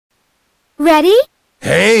Ready?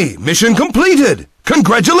 Hey, mission completed!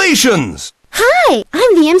 Congratulations! Hi,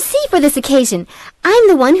 I'm the MC for this occasion. I'm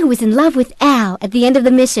the one who was in love with Al at the end of the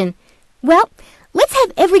mission. Well, let's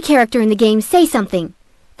have every character in the game say something.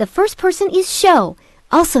 The first person is Sho,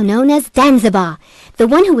 also known as Danzaba, the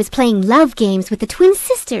one who was playing love games with the twin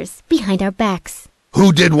sisters behind our backs.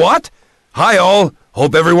 Who did what? Hi all,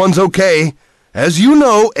 hope everyone's okay. As you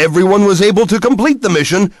know, everyone was able to complete the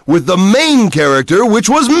mission with the main character, which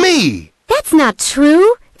was me. That's not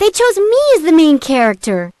true. They chose me as the main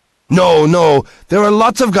character. No, there are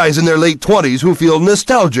lots of guys in their late 20s who feel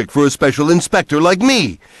nostalgic for a special inspector like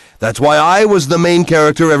me. That's why I was the main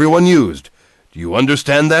character everyone used. Do you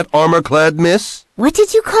understand that, armor-clad miss? What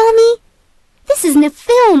did you call me? This isn't a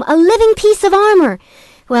film, a living piece of armor.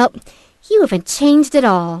 Well, you haven't changed at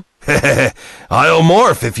all. I'll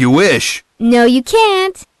morph if you wish. No, you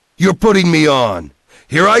can't. You're putting me on.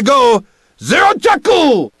 Here I go. Zero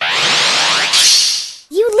Chaku!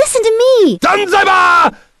 You listen to me.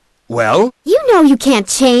 Danzaiba! Well? You know you can't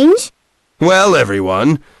change. Well,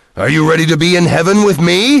 everyone, are you ready to be in heaven with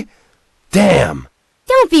me? Damn!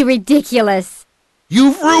 Don't be ridiculous.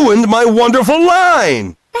 You've ruined my wonderful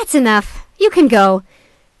line! That's enough. You can go.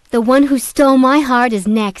 The one who stole my heart is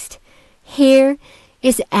next. Here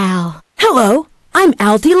is Al. Hello, I'm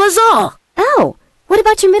Alti Lazal. Oh, what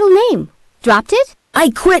about your middle name? Dropped it? I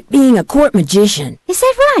quit being a court magician. Is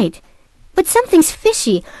that right? But something's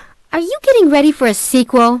fishy. Are you getting ready for a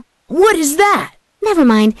sequel? What is that? Never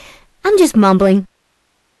mind. I'm just mumbling.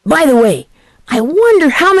 By the way, I wonder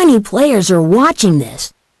how many players are watching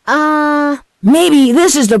this. Maybe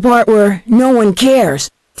this is the part where no one cares.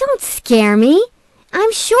 Don't scare me.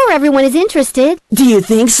 I'm sure everyone is interested. Do you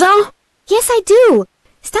think so? Yes, I do.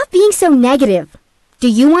 Stop being so negative. Do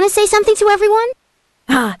you want to say something to everyone?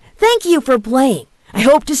 Thank you for playing. I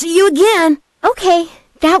hope to see you again. Okay,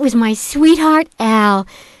 that was my sweetheart, Al.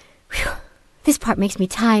 Whew, this part makes me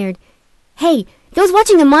tired. Hey, those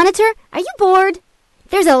watching the monitor, are you bored?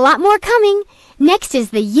 There's a lot more coming. Next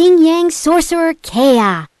is the yin-yang sorcerer,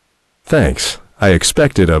 Kea. Thanks. I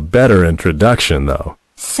expected a better introduction, though.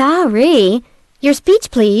 Sorry. Your speech,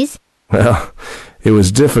 please. Well, it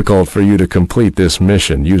was difficult for you to complete this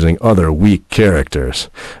mission using other weak characters,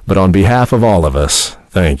 but on behalf of all of us,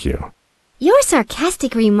 thank you. Your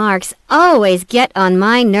sarcastic remarks always get on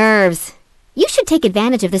my nerves. You should take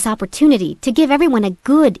advantage of this opportunity to give everyone a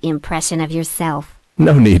good impression of yourself.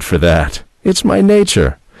 No need for that. It's my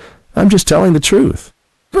nature. I'm just telling the truth.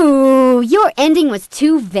 Boo! Your ending was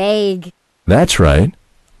too vague. That's right.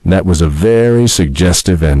 That was a very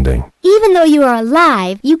suggestive ending. Even though you are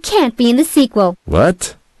alive, you can't be in the sequel.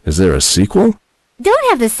 What? Is there a sequel? Don't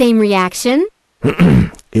have the same reaction.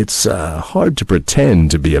 It's hard to pretend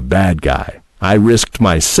to be a bad guy. I risked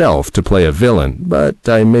myself to play a villain, but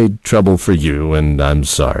I made trouble for you, and I'm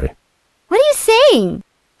sorry. What are you saying?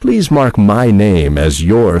 Please mark my name as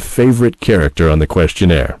your favorite character on the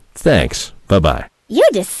questionnaire. Thanks. Bye-bye. You're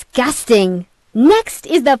disgusting. Next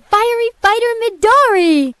is the fiery fighter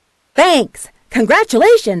Midori. Thanks.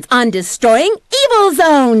 Congratulations on destroying Evil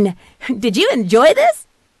Zone. Did you enjoy this?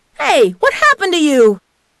 Hey, what happened to you?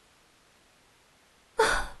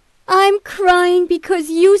 I'm crying because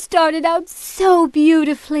you started out so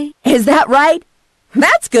beautifully. Is that right?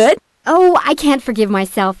 That's good. Oh, I can't forgive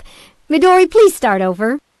myself. Midori, please start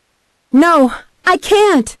over. No, I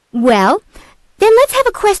can't. Well, then let's have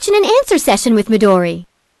a question and answer session with Midori.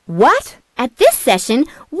 What? At this session,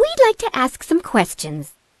 we'd like to ask some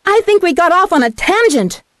questions. I think we got off on a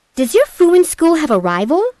tangent. Does your Fuujin school have a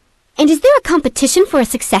rival? And is there a competition for a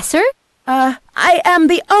successor? I am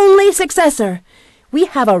the only successor. We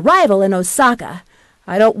have a rival in Osaka.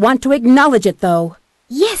 I don't want to acknowledge it, though.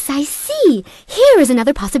 Yes, I see. Here is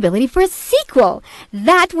another possibility for a sequel.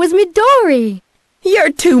 That was Midori.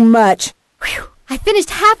 You're too much. Whew, I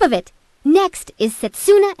finished half of it. Next is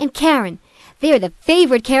Setsuna and Karen. They are the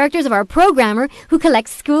favorite characters of our programmer who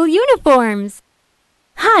collects school uniforms.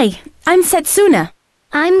 Hi, I'm Setsuna.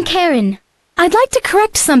 I'm Karen. I'd like to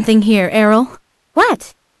correct something here, Errol.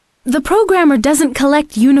 What? The programmer doesn't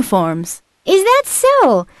collect uniforms. Is that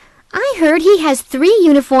so? I heard he has 3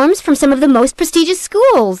 uniforms from some of the most prestigious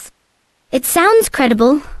schools. It sounds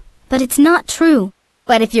credible, but it's not true.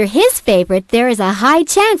 But if you're his favorite, there is a high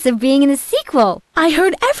chance of being in the sequel. I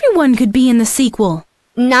heard everyone could be in the sequel.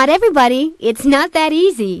 Not everybody. It's not that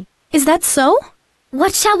easy. Is that so?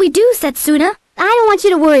 What shall we do, Setsuna? I don't want you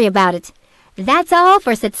to worry about it. That's all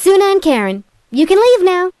for Setsuna and Karen. You can leave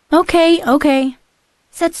now. Okay.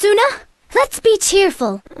 Setsuna, let's be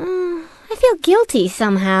cheerful. I feel guilty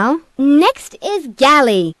somehow. Next is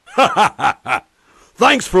Gally.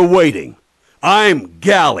 Thanks for waiting. I'm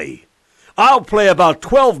Gally. I'll play about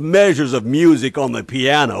 12 measures of music on the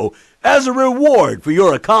piano as a reward for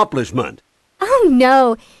your accomplishment. Oh,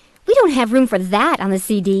 no. We don't have room for that on the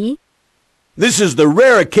CD. This is the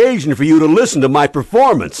rare occasion for you to listen to my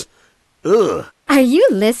performance. Ugh. Are you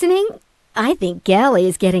listening? I think Gally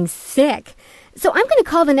is getting sick. So I'm going to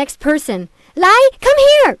call the next person. Lai, come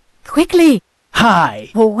here! Quickly!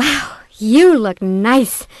 Hi. Oh, wow, you look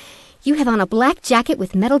nice. You have on a black jacket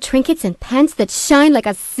with metal trinkets and pants that shine like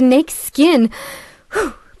a snake's skin.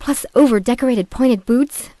 Whew. Plus over-decorated pointed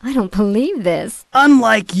boots. I don't believe this.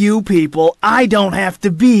 Unlike you people, I don't have to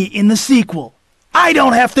be in the sequel. I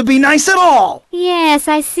don't have to be nice at all. Yes,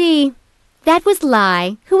 I see. That was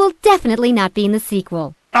Lai, who will definitely not be in the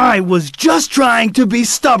sequel. I was just trying to be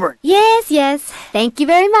stubborn. Yes. Thank you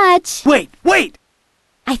very much. Wait!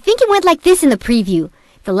 I think it went like this in the preview.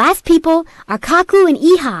 The last people are Kaku and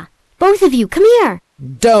Iha. Both of you, come here.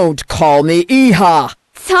 Don't call me Iha.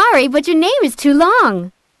 Sorry, but your name is too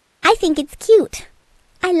long. I think it's cute.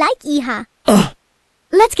 I like Iha.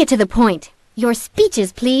 Let's get to the point. Your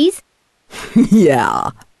speeches, please.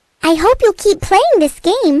 Yeah. I hope you'll keep playing this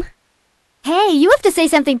game. Hey, you have to say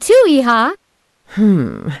something too, Iha.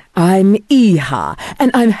 I'm Iha,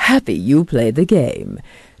 and I'm happy you played the game.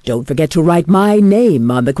 Don't forget to write my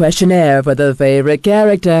name on the questionnaire for the favorite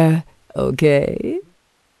character, okay?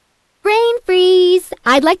 Brain freeze!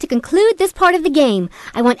 I'd like to conclude this part of the game.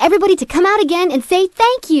 I want everybody to come out again and say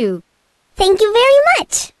thank you. Thank you very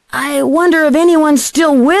much. I wonder if anyone's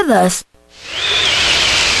still with us.